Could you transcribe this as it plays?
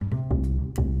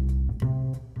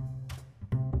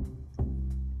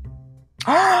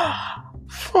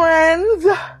Friends,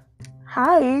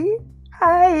 hi,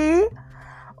 hi.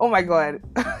 Oh my god,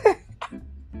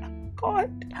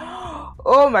 god,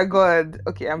 oh my god.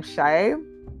 Okay, I'm shy,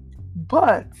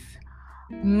 but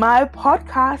my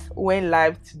podcast went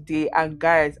live today, and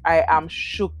guys, I am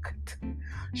shook,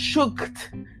 shook.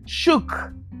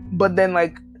 But then,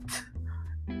 like,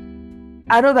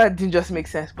 I know that didn't just make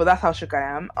sense, but that's how shook I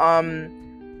am.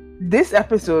 This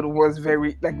episode was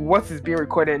very like what is being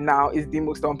recorded now is the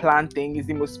most unplanned thing, is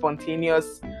the most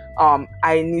spontaneous.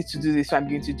 I need to do this, so I'm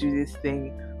going to do this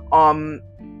thing. um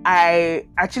I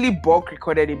actually bulk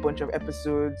recorded a bunch of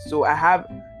episodes, so I had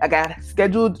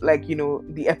scheduled, like,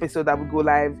 the episode that will go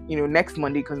live next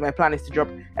Monday, because my plan is to drop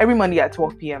every Monday at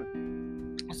 12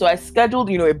 p.m. So I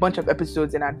scheduled a bunch of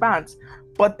episodes in advance,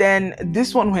 but then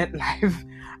this one went live,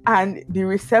 and the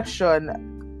reception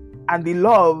and the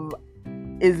love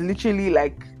is literally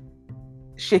like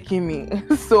shaking me.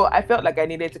 So I felt like I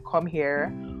needed to come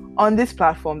here on this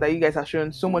platform that you guys have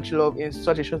shown so much love in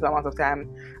such a short amount of time,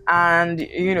 and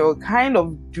kind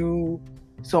of do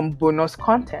some bonus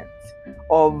content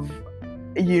of,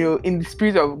 in the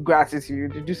spirit of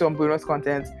gratitude, to do some bonus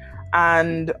content,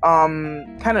 and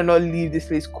kind of not leave this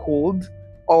place cold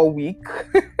all week,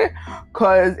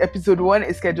 because episode 1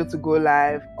 is scheduled to go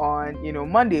live on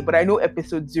Monday, but I know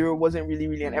episode 0 wasn't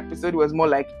really an episode. It was more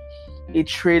like a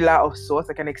trailer of sorts,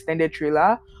 like an extended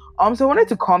trailer. So I wanted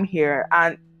to come here,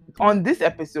 and on this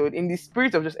episode, in the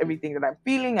spirit of just everything that I'm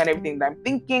feeling and everything that I'm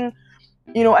thinking,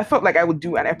 I felt like I would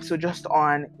do an episode just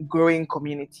on growing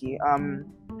community,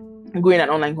 growing an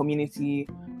online community,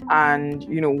 and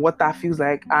what that feels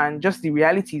like, and just the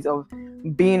realities of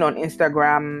being on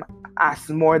Instagram as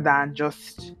more than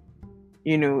just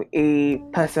a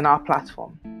personal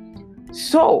platform.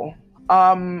 So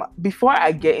before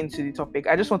I get into the topic,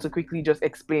 I just want to quickly just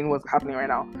explain what's happening right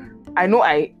now. I know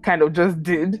I kind of just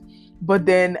did, but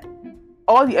then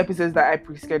all the episodes that I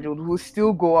pre-scheduled will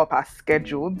still go up as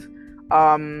scheduled.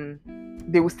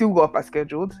 They will still go up as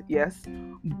scheduled, yes,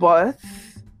 but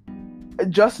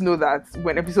just know that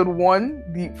when episode 1,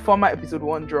 the former episode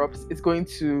 1 drops, it's going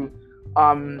to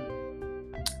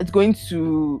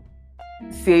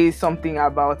say something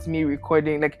about me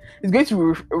recording, like it's going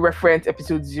to reference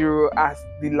episode 0 as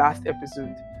the last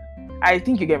episode. I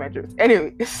think you get my drift.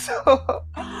 Anyway, so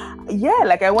yeah,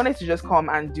 like I wanted to just come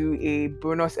and do a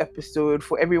bonus episode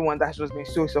for everyone that's just been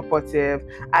so supportive.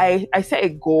 I set a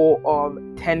goal of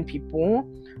 10 people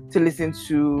to listen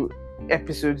to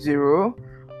episode 0.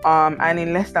 And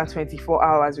in less than 24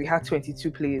 hours, we had 22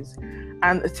 plays.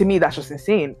 And to me, that's just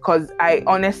insane, because I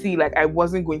honestly, like, I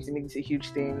wasn't going to make this a huge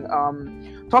thing.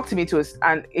 Talk to me toast,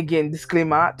 and again,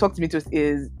 disclaimer: Talk to me toast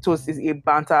is a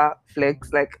banter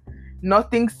flex, like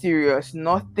nothing serious,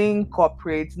 nothing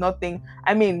corporate, nothing.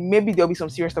 I mean, maybe there'll be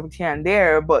some serious topics here and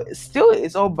there, but still,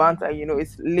 it's all banter.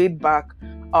 It's laid back.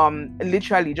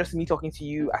 Literally just me talking to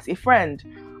you as a friend.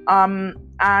 And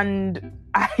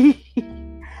I.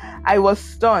 I was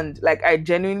stunned. Like, I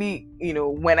genuinely,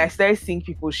 when I started seeing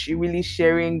people really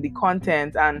sharing the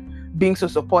content and being so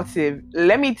supportive,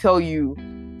 let me tell you,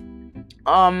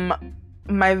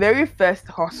 my very first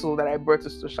hustle that I brought to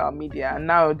social media, and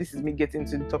now this is me getting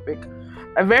to the topic.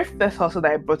 My very first hustle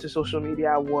that I brought to social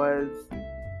media was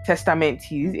Testament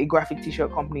Tees, a graphic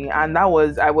t-shirt company, and I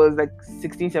was like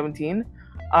 16, 17.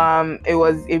 It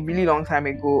was a really long time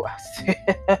ago.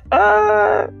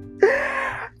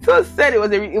 So said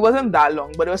it wasn't that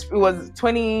long, but it was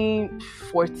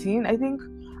 2014, I think.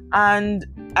 And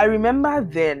I remember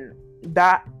then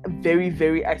that very,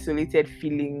 very isolated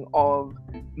feeling of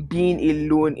being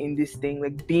alone in this thing,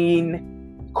 like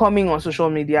coming on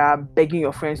social media, begging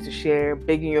your friends to share,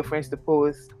 begging your friends to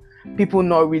post, people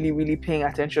not really paying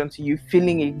attention to you,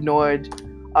 feeling ignored,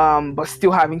 but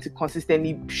still having to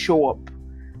consistently show up.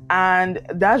 And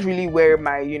that's really where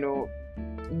my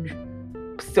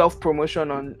self-promotion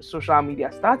on social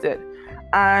media started.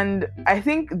 And I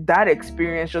think that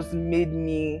experience just made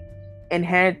me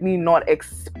inherently not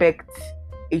expect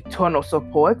a ton of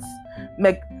support.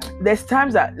 Like, there's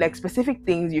times that, like, specific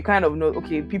things you kind of know,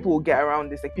 okay, people will get around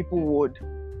this, like people would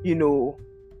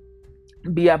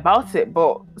be about it.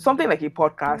 But something like a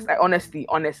podcast, I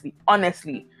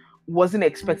honestly wasn't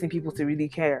expecting people to really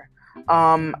care.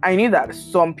 I knew that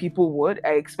some people would.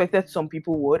 I expected some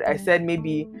people would. I said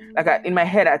maybe, like, in my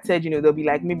head, I said, there'll be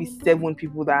like maybe 7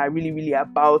 people that are really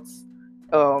about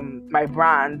my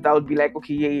brand that would be like,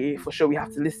 okay, yeah, for sure, we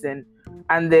have to listen.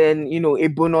 And then, a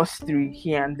bonus 3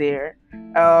 here and there.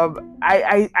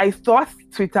 I thought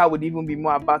Twitter would even be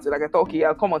more about it. Like, I thought, okay,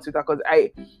 I'll come on Twitter, because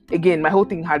again, my whole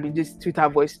thing had been just Twitter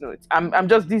voice notes. I'm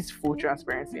just this full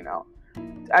transparency now.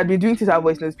 I'd been doing Twitter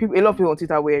voice notes. A lot of people on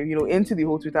Twitter were, into the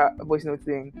whole Twitter voice note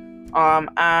thing.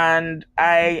 And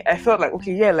I felt like,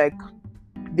 okay, yeah, like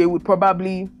they would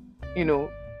probably,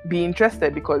 be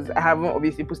interested because I haven't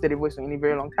obviously posted a voice note in a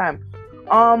very long time.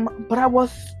 But I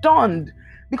was stunned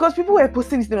because people were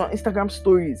posting this thing on Instagram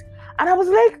stories, and I was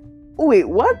like, oh, wait,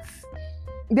 what?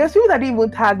 There's people that didn't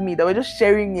even tag me, that were just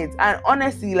sharing it. And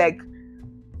honestly, like,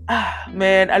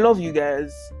 man, I love you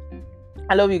guys.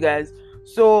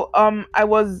 So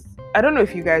I don't know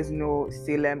if you guys know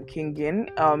Salem Kingin.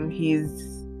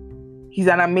 He's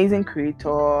an amazing creator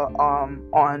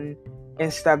on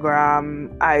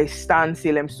Instagram. I stan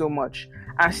Salem so much.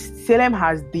 And Salem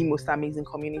has the most amazing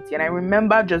community. And I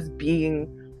remember just being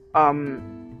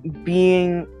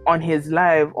on his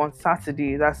live on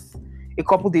Saturday, that's a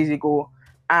couple days ago,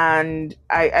 and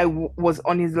I was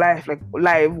on his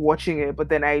live watching it, but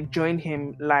then I joined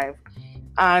him live,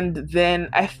 and then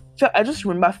I just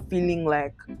remember feeling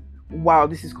like, wow,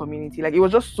 this is community. Like, it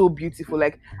was just so beautiful.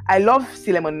 Like, I love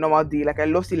Salem on a normal day. Like, I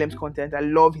love Salem's content, I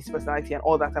love his personality and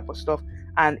all that type of stuff.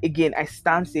 And again, I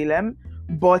stand Salem,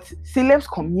 but Salem's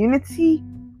community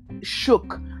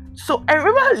shook. So I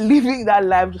remember leaving that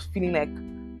live just feeling like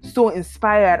so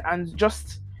inspired, and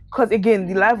just because again,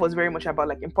 the live was very much about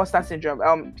like imposter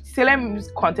syndrome.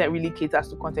 Salem's content really caters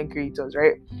to content creators,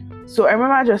 right? So I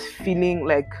remember just feeling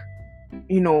like,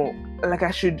 like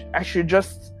I should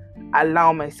just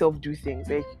allow myself do things.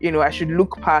 Like, I should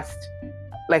look past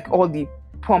like all the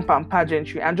pomp and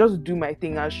pageantry and just do my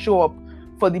thing and show up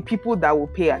for the people that will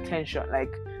pay attention.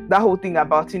 Like, that whole thing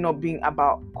about it not being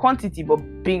about quantity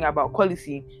but being about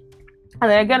quality.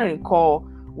 And then I got on a call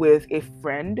with a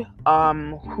friend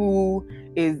who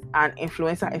is an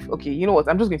influencer. Okay, you know what?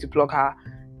 I'm just going to plug her.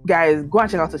 Guys, go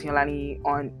and check out Tosin Olani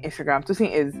on Instagram.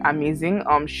 Tosin is amazing.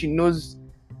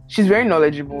 She's very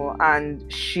knowledgeable,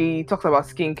 and she talks about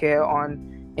skincare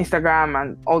on Instagram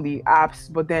and all the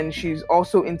apps, but then she's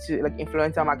also into like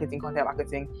influencer marketing, content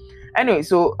marketing. Anyway,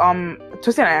 so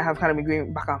Tosin and I have kind of been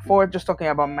going back and forth, just talking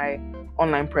about my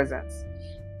online presence.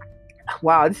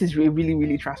 Wow, this is a really,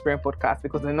 really transparent podcast,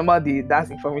 because the normal day,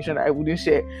 that's information that I wouldn't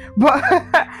share. But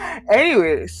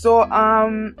anyway, so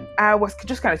I was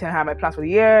just kind of telling her my plans for the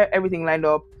year, everything lined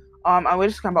up. And we're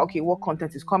just kind of about, okay, what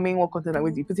content is coming, what content I'm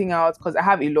going to be putting out, because I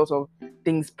have a lot of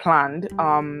things planned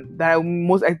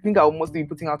that I think I'll mostly be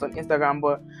putting out on Instagram,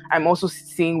 but I'm also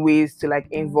seeing ways to like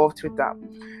involve Twitter.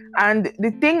 And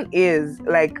the thing is,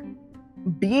 like,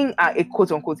 being a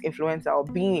quote-unquote influencer or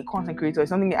being a content creator is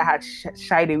something that I had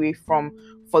shied away from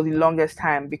for the longest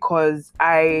time, because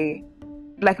I,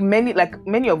 like many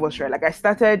of us, right, like I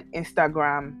started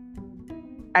Instagram.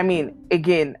 I mean,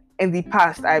 again, in the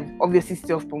past, I've obviously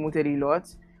self-promoted a lot,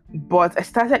 but I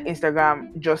started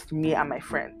Instagram just me and my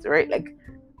friends, right? Like,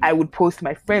 I would post,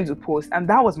 my friends would post, and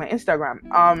that was my Instagram.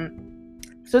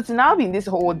 So to now be in this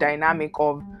whole dynamic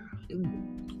of,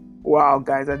 wow,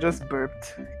 guys, I just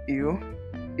burped. Ew.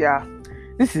 Yeah,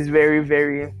 this is a very,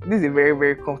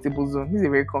 very comfortable zone. This is a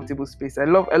very comfortable space. I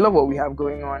love what we have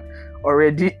going on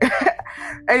already.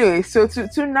 Anyway, so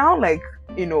to now, like,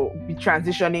 be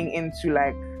transitioning into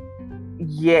like,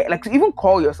 yeah, like to even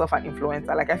call yourself an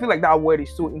influencer, like I feel like that word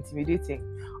is so intimidating.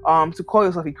 To call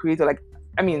yourself a creator, like,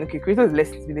 I mean, okay, creator is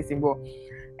less intimidating, but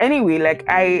anyway, like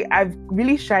I've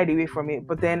really shied away from it.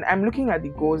 But then I'm looking at the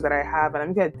goals that I have, and I'm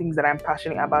looking at things that I'm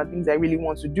passionate about, things I really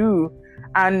want to do,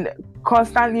 and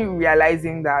constantly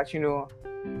realizing that,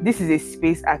 this is a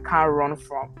space I can't run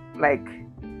from. Like,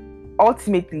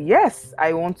 ultimately, yes,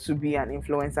 I want to be an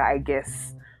influencer, I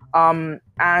guess.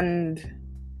 And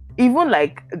even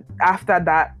like after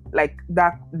that, like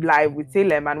that live with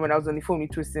Salem, and when I was on the phone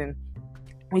with Tosin,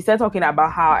 we started talking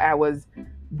about how I was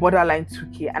borderline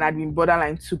 2K, and I'd been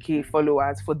borderline 2K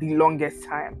followers for the longest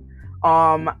time.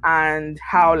 And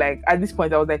how, like, at this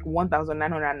point I was like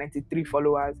 1,993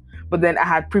 followers, but then I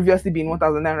had previously been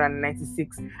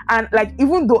 1,996. And like,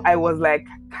 even though I was like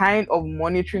kind of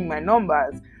monitoring my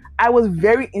numbers, I was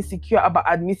very insecure about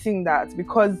admitting that,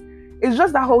 because it's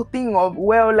just that whole thing of,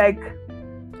 well, like,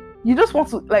 you just want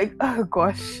to, like, oh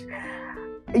gosh,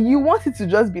 you want it to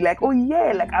just be like, oh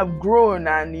yeah, like I've grown,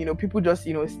 and people just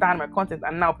stand my content,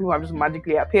 and now people have just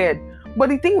magically appeared. But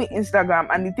the thing with Instagram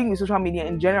and the thing with social media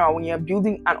in general, when you're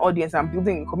building an audience and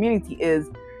building a community, is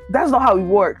that's not how it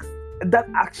works. That's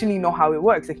actually not how it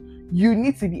works. Like, you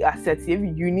need to be assertive,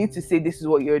 you need to say this is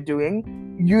what you're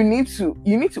doing, you need to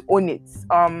own it.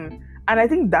 And I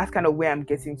think that's kind of where I'm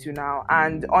getting to now.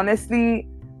 And honestly,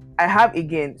 I have,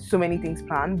 again, so many things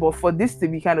planned, but for this to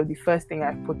be kind of the first thing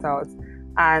I've put out,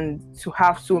 and to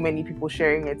have so many people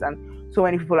sharing it and so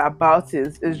many people about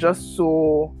it, is just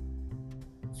so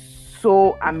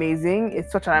so amazing.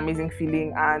 It's such an amazing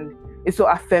feeling, and it's so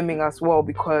affirming as well,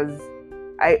 because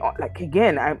I like,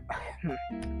 again, I'm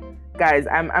guys,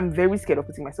 I'm very scared of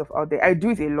putting myself out there. I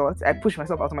do it a lot. I push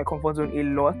myself out of my comfort zone a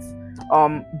lot.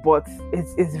 But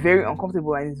it's very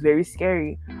uncomfortable and it's very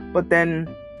scary. But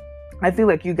then I feel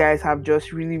like you guys have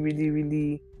just really, really,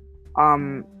 really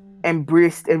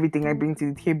embraced everything I bring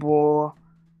to the table.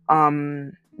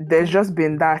 There's just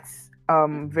been that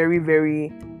very,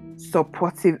 very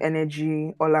supportive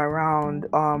energy all around.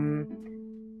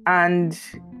 And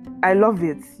I love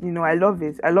it. I love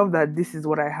it. I love that this is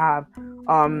what I have.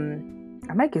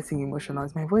 Am I getting emotional?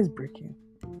 Is my voice breaking?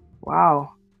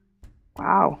 Wow.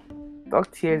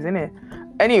 Dog tears, innit?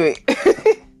 Anyway.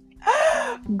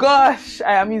 Gosh,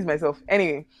 I amuse myself.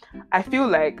 Anyway, I feel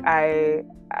like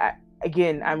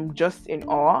again, I'm just in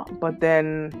awe, but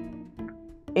then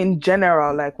in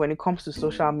general, like when it comes to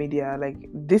social media, like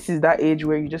this is that age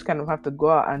where you just kind of have to go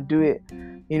out and do it.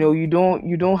 You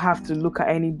don't have to look at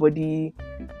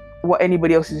what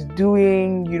anybody else is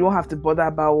doing. You don't have to bother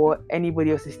about what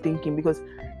anybody else is thinking, because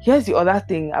here's the other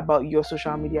thing about your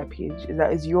social media page, is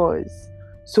that it's yours.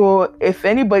 So if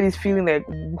anybody's feeling like,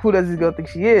 who does this girl think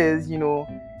she is, they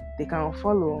can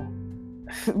unfollow.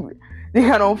 They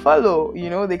can unfollow,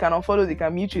 they can unfollow, they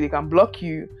can mute you, they can block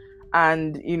you.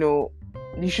 And,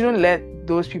 you shouldn't let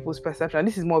those people's perception,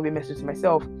 this is more of a message to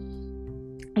myself,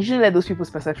 you shouldn't let those people's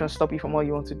perception stop you from what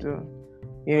you want to do.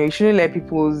 You shouldn't let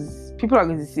people are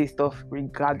going to say stuff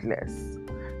regardless.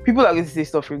 People are going to say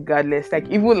stuff regardless. Like,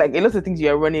 even like a lot of things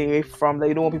you're running away from that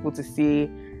you don't want people to say,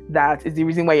 that is the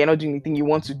reason why you're not doing the thing you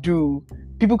want to do.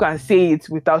 People can say it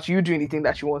without you doing the thing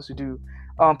that you want to do.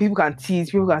 People can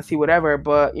tease, people can say whatever,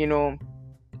 but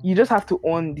you just have to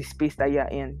own the space that you're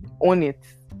in. Own it.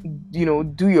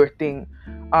 Do your thing.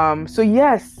 So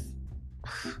yes,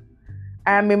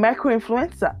 I am a micro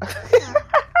influencer.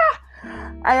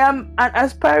 I am an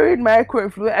aspiring micro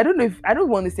influencer. I don't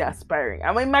want to say aspiring.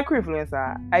 I'm a micro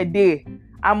influencer.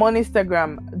 I'm on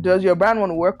Instagram. Does your brand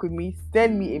want to work with me?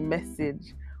 Send me a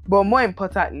message. But more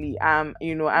importantly, I'm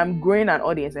growing an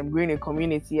audience. I'm growing a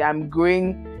community. I'm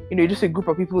growing, just a group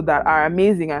of people that are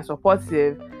amazing and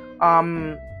supportive.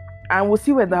 And we'll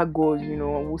see where that goes.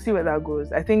 We'll see where that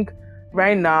goes. I think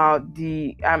right now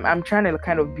I'm trying to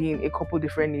kind of be in a couple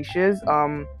different niches.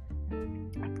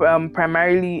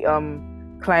 Primarily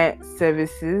client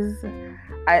services.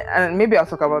 And maybe I'll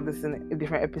talk about this in a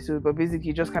different episode. But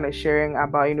basically, just kind of sharing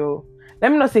about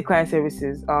let me not say client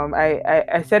services.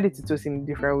 I said it to Tosin in a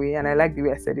different way, and I like the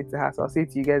way I said it to her, so I'll say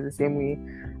it to you guys the same way.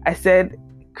 I said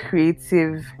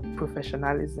creative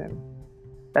professionalism.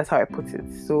 That's how I put it.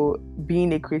 So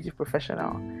being a creative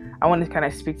professional, I want to kind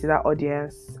of speak to that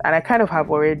audience, and I kind of have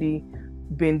already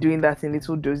been doing that in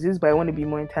little doses, but I want to be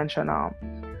more intentional.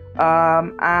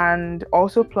 And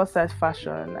also plus size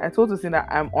fashion. I told Tosin that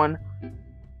I'm on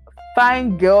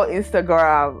Fine Girl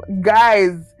Instagram,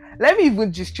 guys. Let me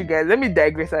even gist you guys. Let me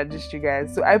digress and gist you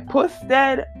guys. So I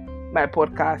posted my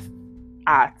podcast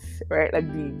art, right?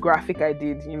 Like the graphic I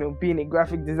did, being a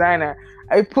graphic designer.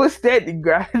 I posted the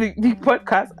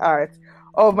podcast art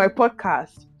of my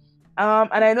podcast. And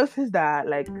I noticed that,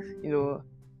 like,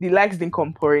 the likes didn't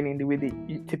come pouring in the way they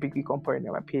typically come pouring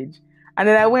on my page. And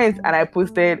then I went and I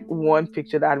posted one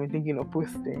picture that I'd been thinking of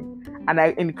posting. And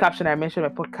in the caption, I mentioned my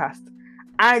podcast.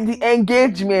 And the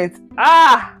engagement,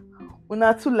 when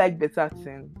not too like better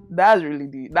thing. That's really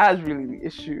the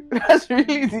issue. That's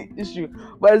really the issue.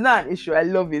 But it's not an issue. I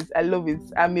love it.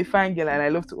 I'm a fine girl and I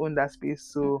love to own that space.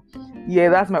 So yeah,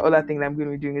 that's my other thing that I'm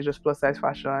going to be doing, is just plus size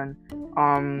fashion.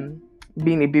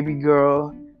 Being a baby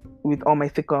girl with all my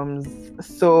thickums.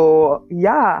 So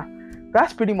yeah,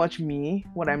 that's pretty much me,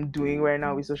 what I'm doing right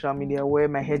now with social media, where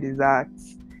my head is at.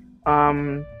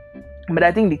 But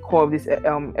I think the core of this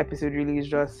episode really is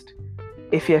just,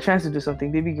 if you're trying to do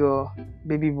something, baby girl,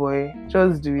 baby boy,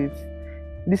 just do it.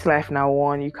 This life now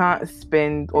one. You can't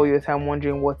spend all your time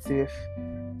wondering what if.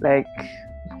 Like,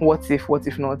 what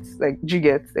if not? Like, do you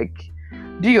get? Like,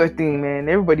 do your thing, man.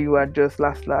 Everybody will adjust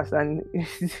last. And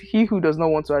he who does not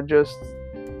want to adjust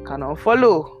can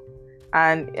unfollow.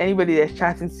 And anybody that's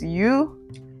chatting to you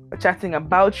or chatting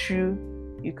about you,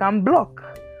 you can block.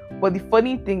 But the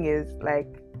funny thing is, like,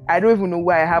 I don't even know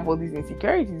why I have all these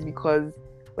insecurities, because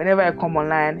whenever I come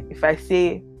online, if I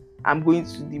say I'm going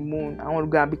to the moon, I want to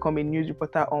go and become a news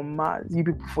reporter on Mars, you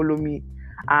people follow me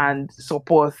and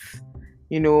support,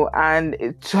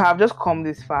 and to have just come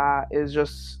this far is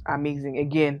just amazing.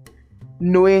 Again,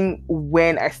 knowing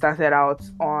when I started out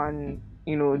on,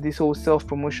 this whole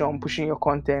self-promotion, pushing your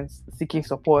content, seeking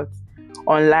support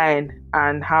online,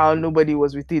 and how nobody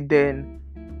was with it then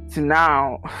to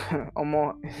now,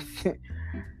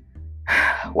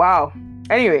 Wow.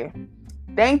 Anyway,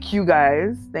 thank you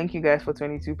guys for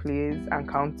 22 plays and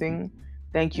counting.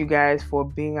 Thank you guys for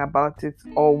being about it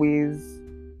always.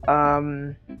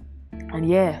 And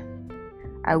yeah,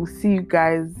 I will see you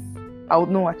guys. I will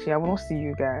not see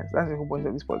you guys. That's the whole point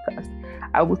of this podcast.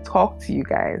 I will talk to you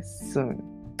guys soon.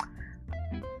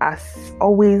 As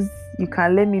always, you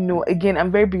can let me know. Again,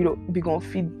 I'm very big on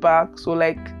feedback. So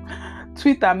like,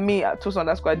 tweet at me at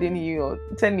toast_adeni or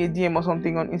send me a DM or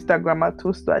something on Instagram at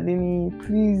toast_adeni,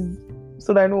 please,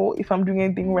 so that I know if I'm doing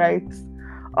anything right.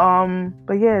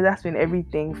 But yeah, that's been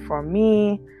everything from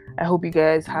me. I hope you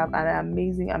guys have an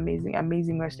amazing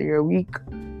rest of your week,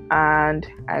 and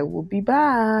I will be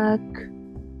back.